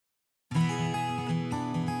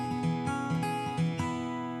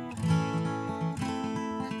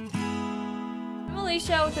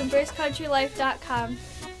Alicia with EmbraceCountryLife.com,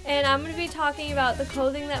 and I'm going to be talking about the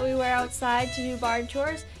clothing that we wear outside to do barn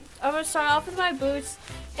chores. I'm going to start off with my boots,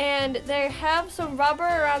 and they have some rubber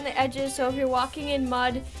around the edges, so if you're walking in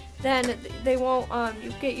mud, then they won't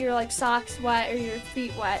you get your socks wet or your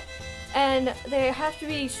feet wet. And they have to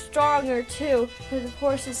be stronger too, because if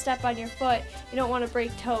horses step on your foot, you don't want to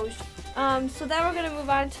break toes. So then we're going to move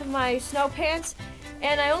on to my snow pants,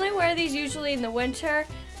 and I only wear these usually in the winter,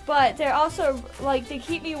 but they're also they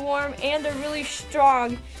keep me warm and they're really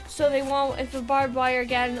strong, so they won't, if a barbed wire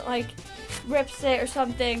again rips it or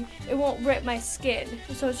something, it won't rip my skin.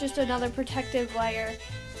 So it's just another protective layer.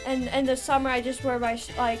 And in the summer I just wear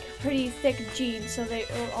my pretty thick jeans, so they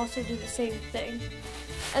will also do the same thing.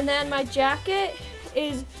 And then my jacket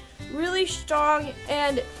is really strong,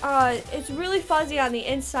 and it's really fuzzy on the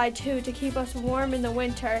inside too, to keep us warm in the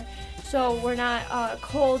winter, so we're not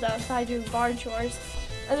cold outside doing barn chores.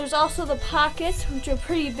 And there's also the pockets, which are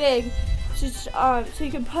pretty big, so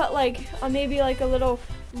you can put maybe a little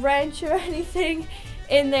wrench or anything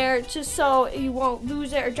in there, just so you won't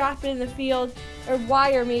lose it or drop it in the field, or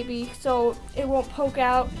wire maybe, so it won't poke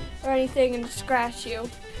out or anything and scratch you.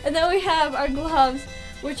 And then we have our gloves,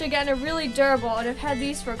 which again are really durable, and I've had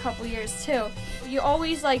these for a couple years too. You're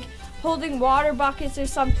always holding water buckets or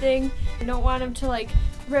something. You don't want them to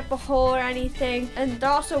rip a hole or anything, and they're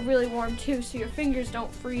also really warm too, so your fingers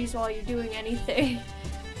don't freeze while you're doing anything.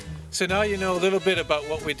 So now you know a little bit about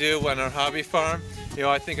what we do on our hobby farm.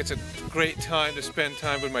 I think it's a great time to spend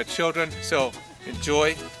time with my children, so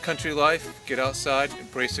enjoy country life, get outside,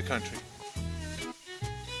 embrace the country.